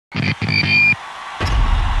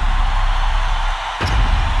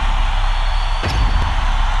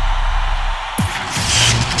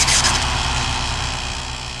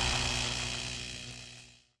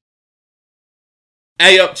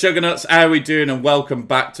Hey up, Chuggernauts, how are we doing? And welcome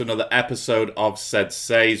back to another episode of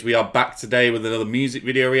SeddzSayz. We are back today with another music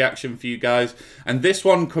video reaction for you guys. And this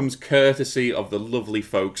one comes courtesy of the lovely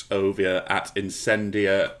folks over at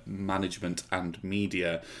Incendia Management and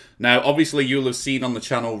Media. Now, obviously, you'll have seen on the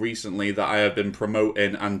channel recently that I have been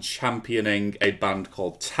promoting and championing a band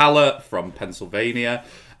called Tala from Pennsylvania.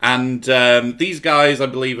 And these guys, I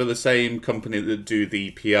believe, are the same company that do the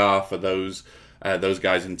PR for those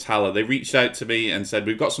guys in Tala. They reached out to me and said,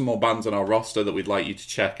 we've got some more bands on our roster that we'd like you to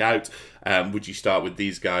check out. Would you start with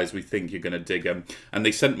these guys? We think you're going to dig them. And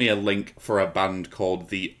they sent me a link for a band called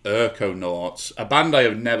the Erkonauts, a band I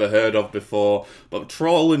have never heard of before, but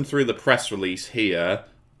trawling through the press release here,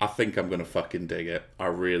 I think I'm going to fucking dig it. I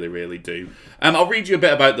really, really do. I'll read you a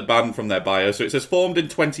bit about the band from their bio. So it says, formed in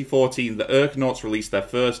 2014, the Erkonauts released their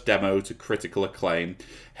first demo to critical acclaim,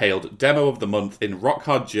 hailed Demo of the Month in Rock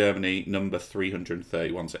Hard Germany, number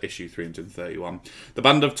 331, so issue 331. The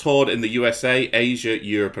band have toured in the USA, Asia,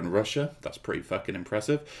 Europe, and Russia. That's pretty fucking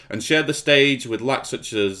impressive. And shared the stage with acts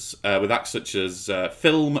such as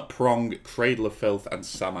Film, Prong, Cradle of Filth, and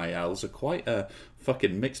Samael. So quite a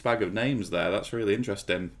fucking mixed bag of names there. That's really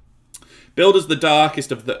interesting. Billed as the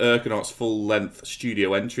darkest of the Erkonauts' full-length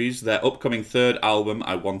studio entries, their upcoming third album,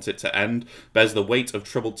 I Want It to End, bears the weight of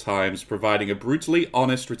troubled times, providing a brutally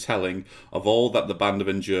honest retelling of all that the band have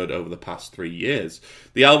endured over the past 3 years.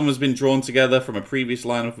 The album has been drawn together from a previous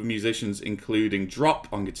lineup of musicians, including Drop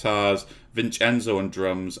on guitars, Vincenzo on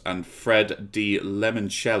drums, and Fred Di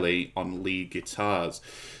Lemoncelli on lead guitars.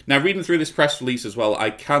 Now, reading through this press release as well, I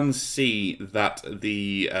can see that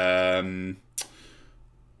the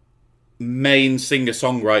main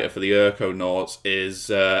singer-songwriter for the Erkonauts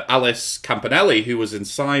is Alice Campanelli, who was in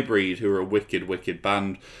Cybreed, who are a wicked, wicked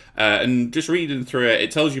band. And just reading through it,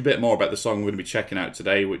 it tells you a bit more about the song we're going to be checking out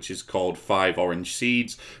today, which is called 5 Orange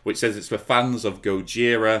Seeds, which says it's for fans of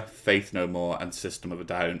Gojira, Faith No More, and System of a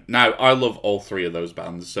Down. Now, I love all three of those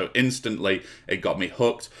bands, so instantly it got me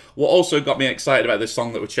hooked. What also got me excited about this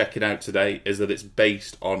song that we're checking out today is that it's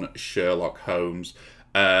based on Sherlock Holmes.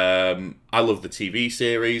 I love the TV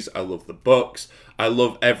series, I love the books, I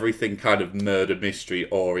love everything kind of murder mystery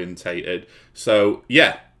orientated. So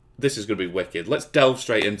yeah, this is going to be wicked. Let's delve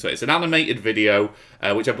straight into it. It's an animated video,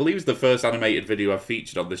 which I believe is the first animated video I've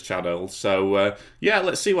featured on this channel. So yeah,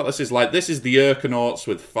 let's see what this is like. This is the Erkonauts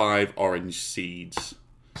with 5 Orange Seeds.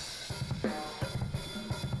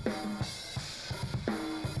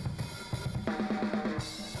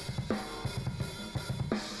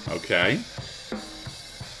 Okay.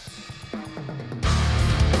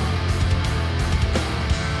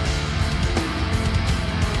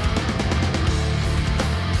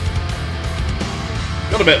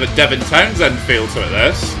 Got a bit of a Devin Townsend feel to it,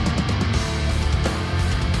 this.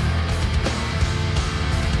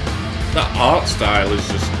 That art style is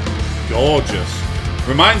just gorgeous.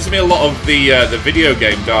 Reminds me a lot of the video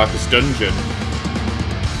game Darkest Dungeon.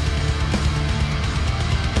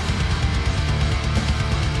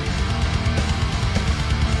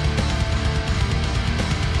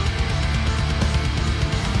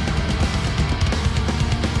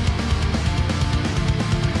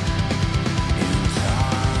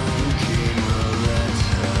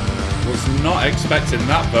 Not expecting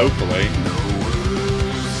that vocally.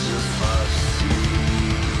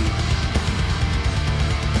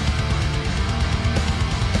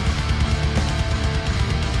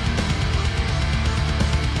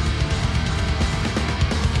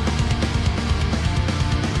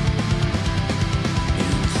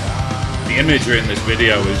 The imagery in this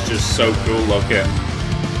video is just so cool looking.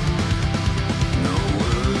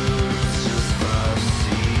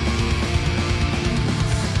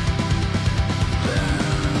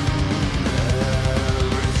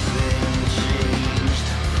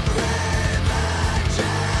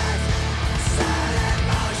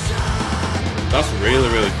 That's really,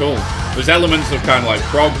 really cool. There's elements of kind of like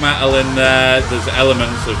prog metal in there. There's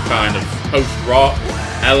elements of kind of post-rock.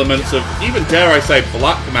 Elements of, even dare I say,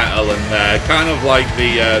 black metal in there. Kind of like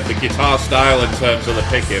the guitar style in terms of the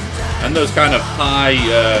picking. And those kind of high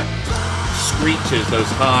screeches, those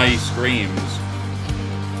high screams.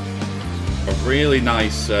 A really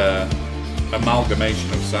nice amalgamation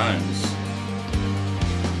of sounds.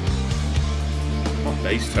 That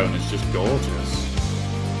bass tone is just gorgeous.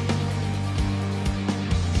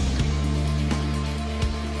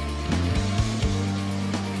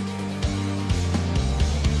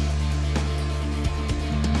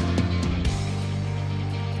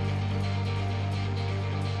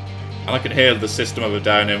 And I can hear the System of a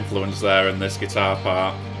Down influence there in this guitar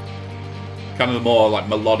part. Kind of the more like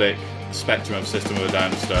melodic spectrum of System of a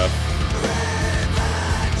Down stuff.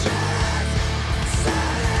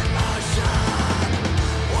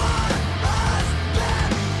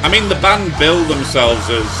 I mean, the band bill themselves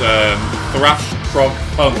as thrash prog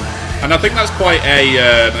punk, and I think that's quite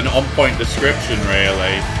an on-point description,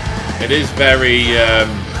 really. It is very...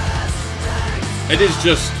 it is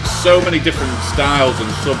just so many different styles and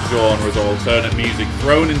subgenres of alternate music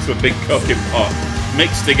thrown into a big cooking pot,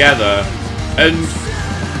 mixed together, and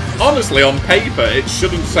honestly, on paper, it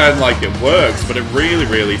shouldn't sound like it works, but it really,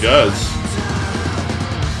 really does.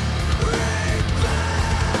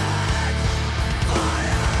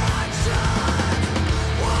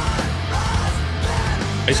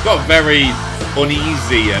 It's got a very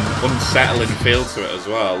uneasy and unsettling feel to it as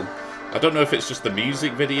well. I don't know if it's just the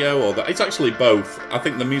music video or it's actually both. I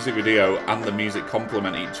think the music video and the music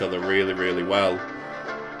complement each other really, really well.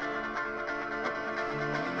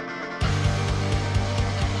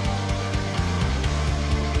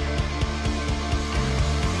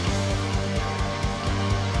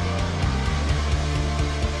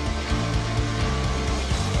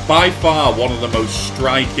 By far one of the most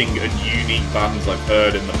striking and unique bands I've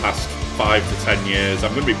heard in the past 5 to 10 years.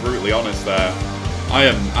 I'm going to be brutally honest there. I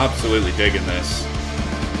am absolutely digging this.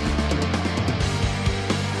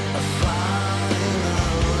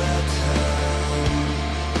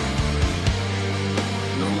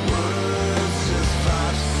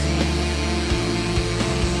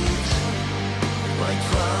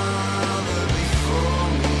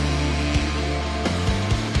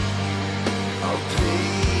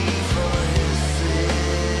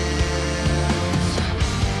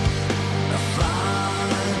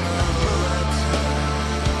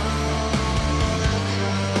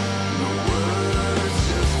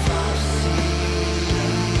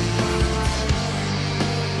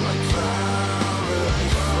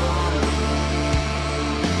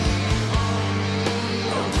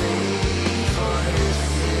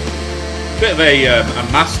 Bit of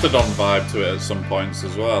a Mastodon vibe to it at some points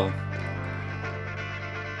as well.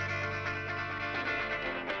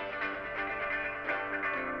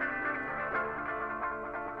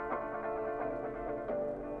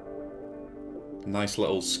 Nice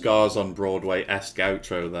little Scars on Broadway-esque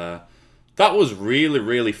outro there. That was really,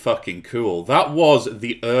 really fucking cool. That was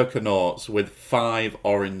the Erkonauts with 5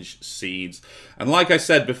 Orange Seeds. And like I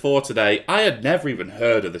said before today, I had never even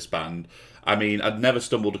heard of this band. I mean, I'd never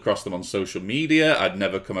stumbled across them on social media. I'd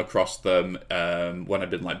never come across them when I'd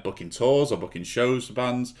been like booking tours or booking shows for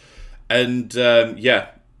bands. And yeah,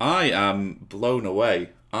 I am blown away.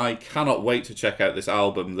 I cannot wait to check out this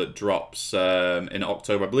album that drops in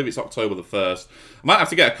October. I believe it's October the 1st. I might have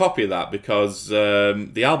to get a copy of that because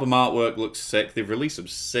the album artwork looks sick. They've released some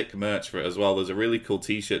sick merch for it as well. There's a really cool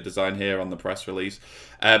t-shirt design here on the press release.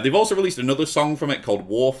 They've also released another song from it called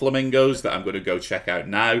War Flamingos that I'm going to go check out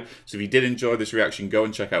now. So if you did enjoy this reaction, go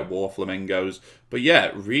and check out War Flamingos. But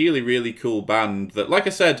yeah, really, really cool band that, like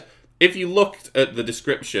I said, if you looked at the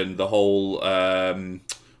description, the whole...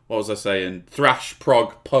 what was I saying? Thrash,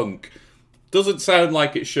 prog, punk. Doesn't sound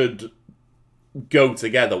like it should go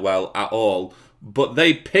together well at all. But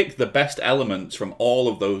they pick the best elements from all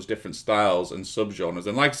of those different styles and subgenres.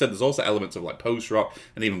 And like I said, there's also elements of like post-rock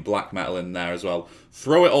and even black metal in there as well.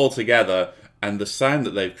 Throw it all together and the sound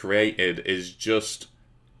that they've created is just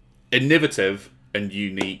innovative and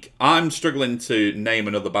unique. I'm struggling to name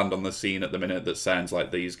another band on the scene at the minute that sounds like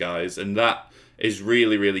these guys. And that is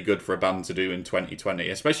really, really good for a band to do in 2020,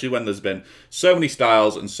 especially when there's been so many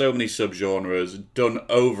styles and so many subgenres done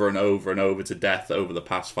over and over and over to death over the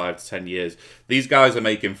past 5 to 10 years. These guys are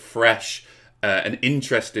making fresh and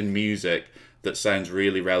interesting music that sounds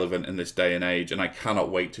really relevant in this day and age, and I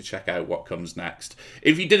cannot wait to check out what comes next.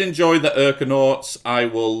 If you did enjoy the Erkonauts, I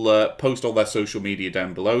will post all their social media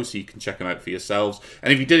down below so you can check them out for yourselves.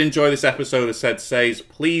 And if you did enjoy this episode of SeddzSayz,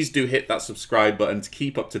 please do hit that subscribe button to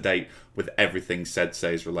keep up to date with everything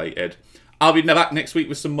SeddzSayz related. I'll be back next week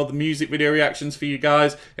with some other music video reactions for you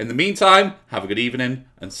guys. In the meantime, have a good evening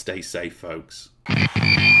and stay safe, folks.